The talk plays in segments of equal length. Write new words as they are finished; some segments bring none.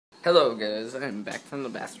Hello guys, I'm back from the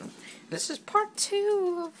bathroom. This is part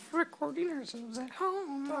 2 of recording ourselves at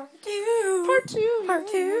home. Part 2. Part 2. Part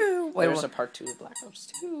 2. Wait, There's a part 2 of Black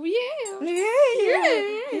Ops 2. Yeah.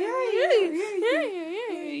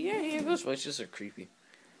 Those voices are creepy.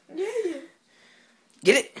 Yeah.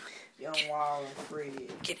 Get it? Young, wild, and free.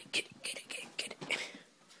 Get it.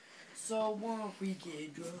 So what if we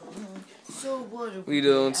get drunk? So what if We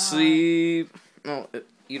don't sleep. No,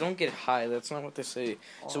 you don't get high. That's not what they say.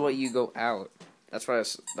 So what? You go out. That's what I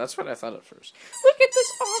thought at first. Look at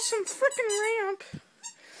this awesome freaking ramp.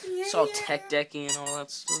 It's all tech decky and all that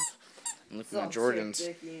stuff. I'm looking at Jordans.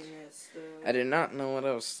 I did not know what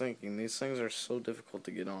I was thinking. These things are so difficult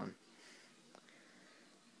to get on.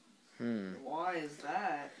 Why is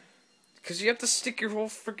that? Because you have to stick your whole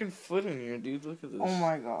freaking foot in here, dude. Look at this. Oh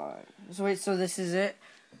my god. So wait, so this is it?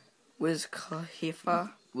 Wiz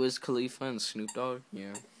Khalifa? Wiz Khalifa and Snoop Dogg?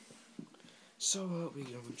 Yeah. So what? We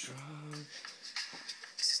gonna drunk?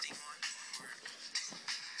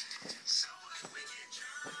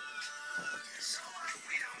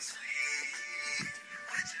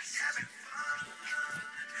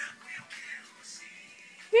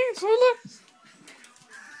 Dance, hold up.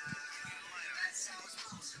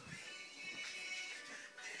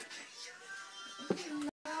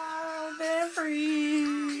 Wild and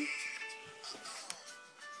free.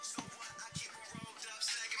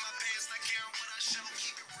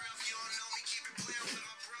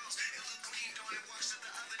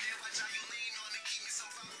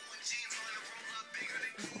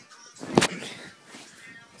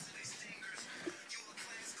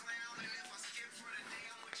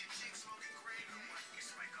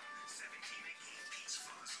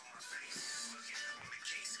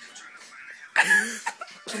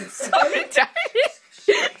 So retarded.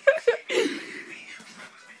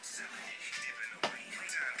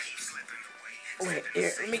 Wait,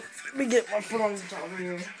 here, let me get my foot on the top of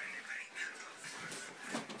here.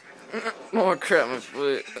 Oh crap, my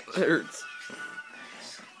foot hurts.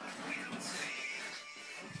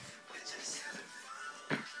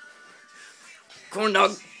 Corn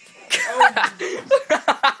dog.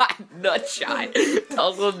 Nut shot.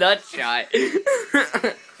 Total nut shot.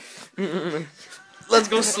 Let's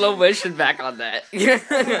go slow motion back on that.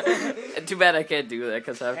 Too bad I can't do that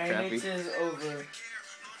because I'm crappy. And it is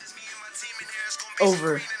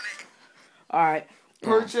over. Alright.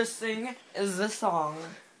 Purchasing is the song.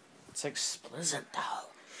 It's explicit though.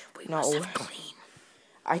 We No. must have clean.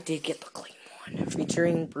 I did get the clean one.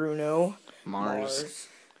 Featuring Bruno Mars.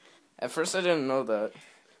 At first I didn't know that.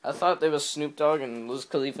 I thought they was Snoop Dogg and Wiz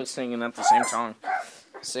Khalifa singing at the same time.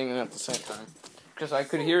 Because I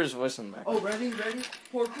could hear his voice in the back. Oh, ready?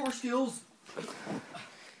 Parkour skills.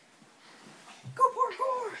 Go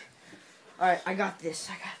parkour. Alright, I got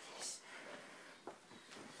this.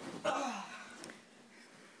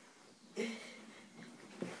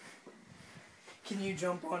 Can you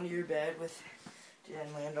jump onto your bed and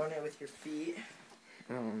land on it with your feet?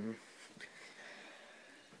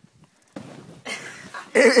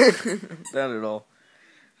 Not at all.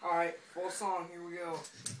 Alright, full song, here we go.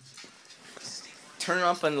 Turn it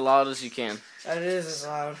up as loud as you can. That is as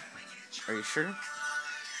loud. Are you sure?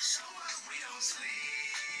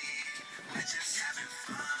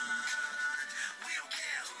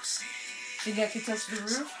 Think I can touch the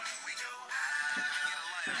roof?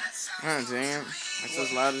 Oh, damn. That's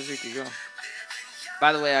as loud as you could go.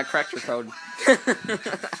 By the way, I cracked your code.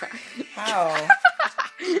 How?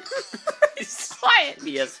 You saw it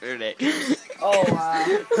yesterday. Oh, wow.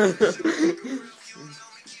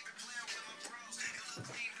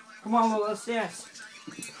 Come on, Will, let's dance.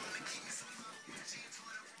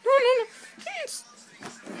 No. Dance.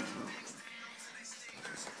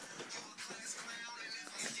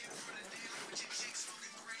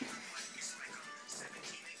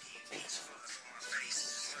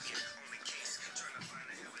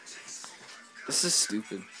 This is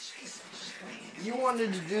stupid. You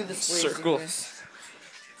wanted to do this Circle. laziness.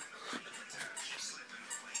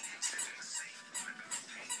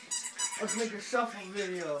 Let's make a shuffle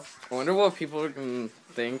video. I wonder what people are gonna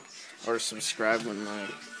think or subscribe when I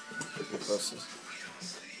post this.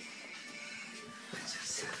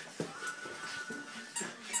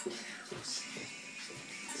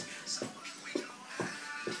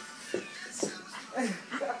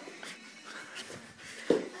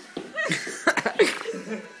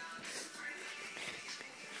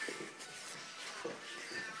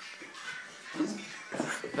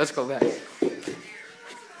 Let's go back.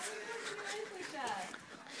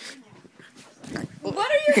 What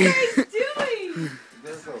are you guys doing?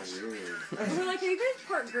 That's so weird. We're like, are you guys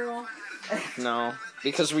part girl? No,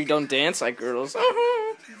 because we don't dance like girls.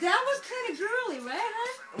 That was kind of girly, right,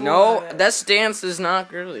 huh? No, this dance is not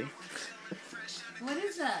girly. What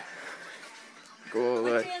is that? Go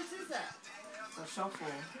What away. dance is that? A shuffle.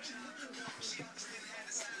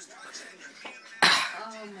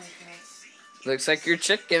 Oh my god. Looks like your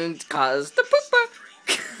chicken caused the poopa.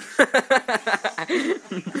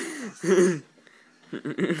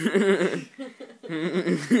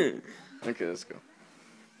 Okay, let's go.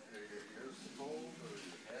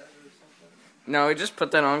 No, he just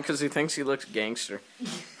put that on because he thinks he looks gangster.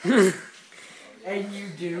 And you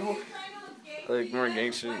do? Like more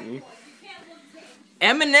gangster than me.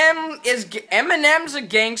 Eminem's a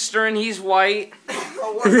gangster and he's white.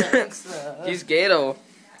 Oh, what gangster? He's ghetto.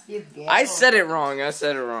 He's ghetto. I said it wrong.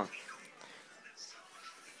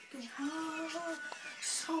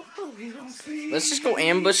 Let's just go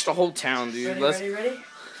ambush the whole town, dude. Ready?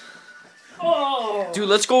 Oh! Dude,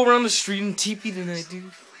 let's go around the street and TP tonight,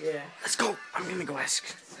 dude. Yeah. Let's go. I'm gonna go ask.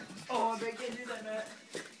 Oh, they can't do that, Matt.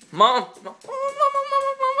 Mom.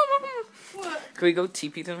 What? Can we go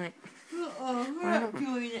TP tonight? We're not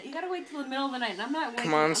doing it. You gotta wait till the middle of the night. And I'm not waiting.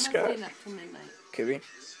 Come on, I'm not Scott. staying up till midnight. Could we?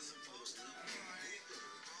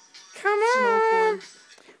 Come Smoke on. one.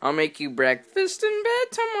 I'll make you breakfast in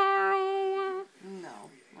bed tomorrow. No,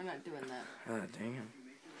 we're not doing that. Oh, damn.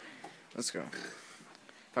 Let's go.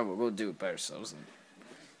 Fine, we'll go do it by ourselves then.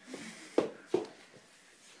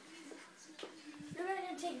 We're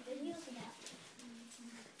gonna take videos of that.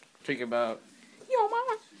 Think about. Yo,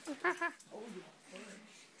 mama.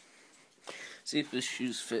 See if the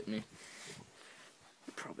shoes fit me.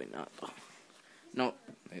 Probably not, though. No,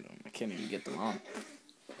 they don't. I can't even get them on.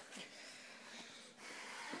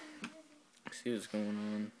 See what's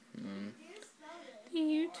going on.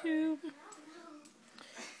 YouTube.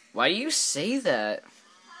 Why do you say that?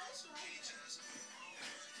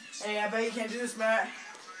 Hey, I bet you can't do this, Matt.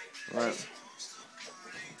 What?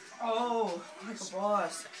 Oh, like a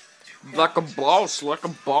boss. Like a boss, like a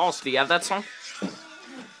boss. Do you have that song?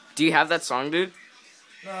 Do you have that song, dude?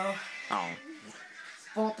 No. Oh.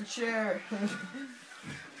 Vault the chair.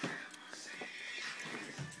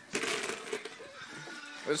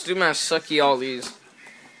 Let's do my sucky ollies.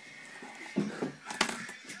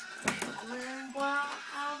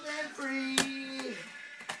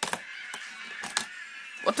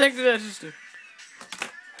 What the heck did I just do?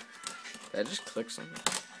 Did I just click something?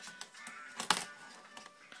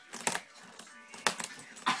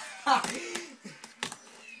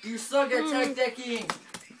 You suck at tech decking.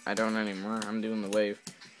 I don't anymore. I'm doing the wave.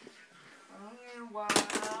 Wow,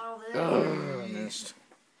 Ugh, I missed.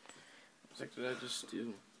 What the heck did I just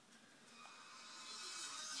do?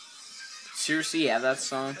 Seriously, yeah, that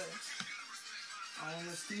song.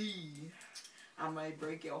 Honesty. I might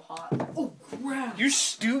break your heart. Oh, crap. You're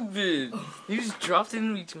stupid. You just dropped it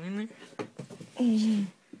in between there.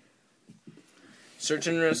 Search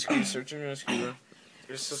and rescue, search and rescue.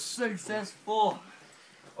 You're so Successful.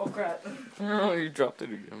 Oh, crap. Oh, you dropped it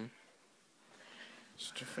again.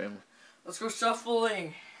 Such a fail. Let's go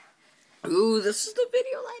shuffling. Ooh, this is the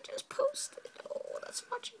video I just posted. Oh, let's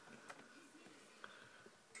watch it.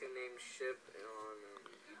 To name ship on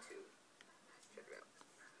YouTube. Check it out.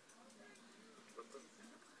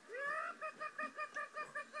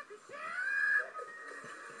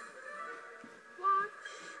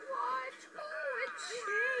 Watch. Oh, it's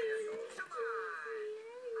changed. Come on.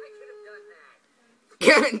 I could have done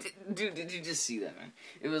that. Dude, did you just see that, man?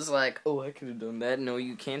 It was like, oh, I could have done that. No,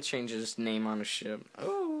 you can't change his name on a ship.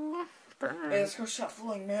 Oh, burn. Hey, let's go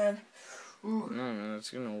shuffling, man. Ooh. No, man, that's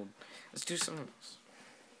getting old. Let's do something else.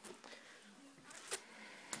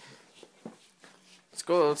 Let's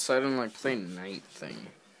go outside and, like, play night thing.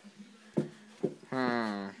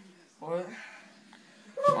 What?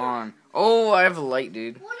 On. Oh, I have a light,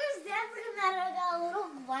 dude. What is that for the matter? I got a little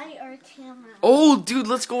light or a camera. Oh, dude,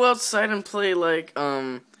 let's go outside and play, like,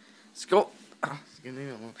 let's go.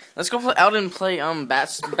 Let's go out and play,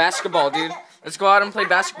 basketball, dude. Let's go out and play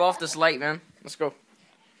basketball with this light, man. Let's go. Go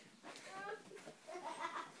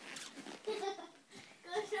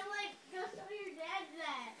show your dad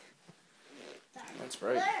that. That's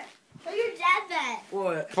right. Where your dad that?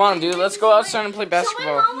 What? Come on, dude, let's go outside and play Show my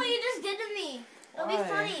basketball. mom what you just did to me. It'll be Why?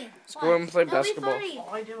 funny. Let's go out and play It'll be basketball. funny.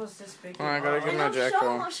 All I did was this big. Oh, I gotta get my jacket show,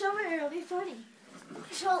 on. show her. It'll be funny.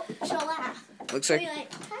 She'll laugh. Looks She'll like be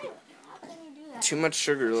like, hey, how can you do that? too much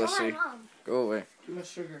sugar, let's Show my see. mom. Go away. Too much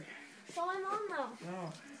sugar. Show my mom though.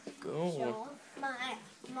 No. Go. Show my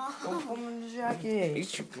mom. Don't put on the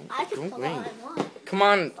jacket. I can Don't pull wait. out I want. Come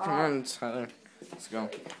on, Tyler. Let's go.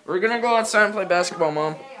 We're gonna go outside and play basketball,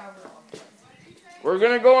 Mom. We're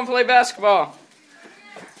gonna go and play basketball.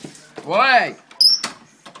 Why?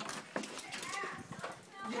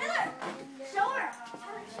 Yeah,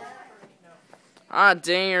 Ah,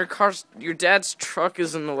 dang, your dad's truck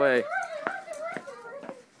is in the way.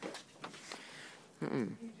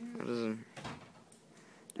 What is it?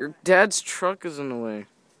 Your dad's truck is in the way.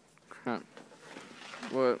 Crap.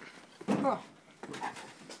 What?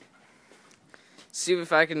 See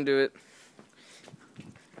if I can do it.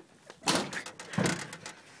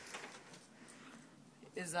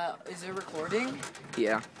 Is it recording?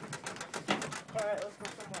 Yeah. Alright, let's go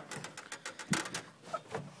somewhere.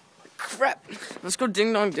 Crap. Let's go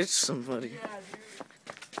ding dong ditch somebody. Yeah, dude.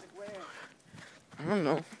 Like where? I don't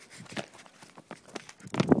know.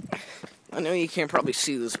 I know you can't probably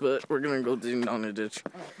see this, but we're gonna go ding dong a ditch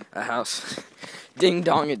a house. Ding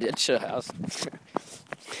dong a ditch a house.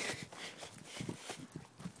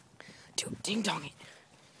 Dude, ding dong it.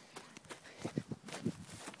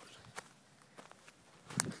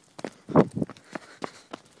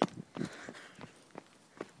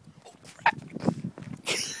 Oh, crap.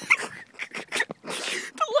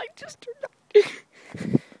 The light just turned on.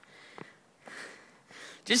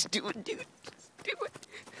 Just do it, dude. Just do it.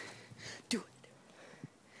 Do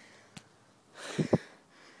it.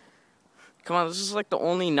 Come on, this is like the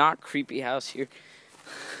only not creepy house here.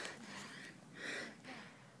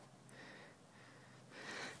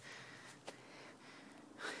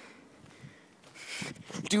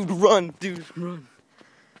 Dude, run. Dude, run.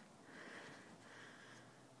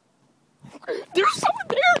 There's someone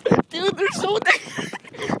there. Dude, there's someone there.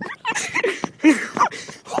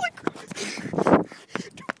 Holy crap.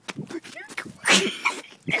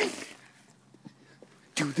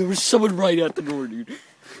 Dude, there was someone right at the door, dude. There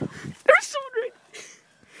was someone right.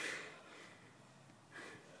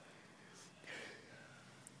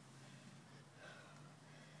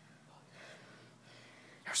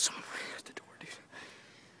 There's someone right at the door, dude.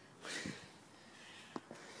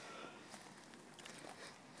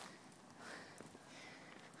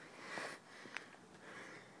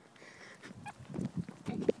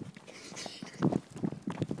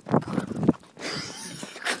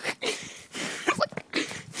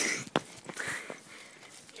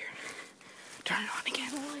 Turn it on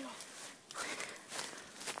again.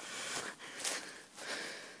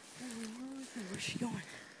 Where's she going?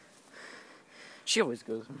 She always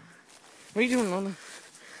goes. What are you doing, Lola?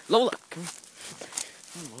 Lola, come here.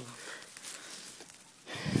 Come on, Lola.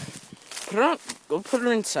 Put her on. Go put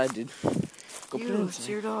her inside, dude. Go put her inside. It's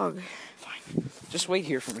your dog. Fine. Just wait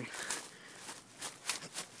here for me.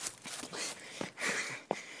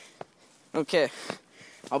 Okay.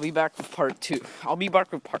 I'll be back with part 2. I'll be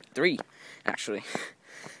back with part 3, actually.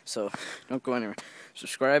 So, don't go anywhere.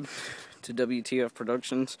 Subscribe to WTF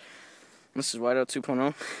Productions. This is WHITEOUT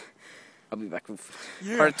 2.0. I'll be back with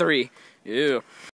part 3. Yeah.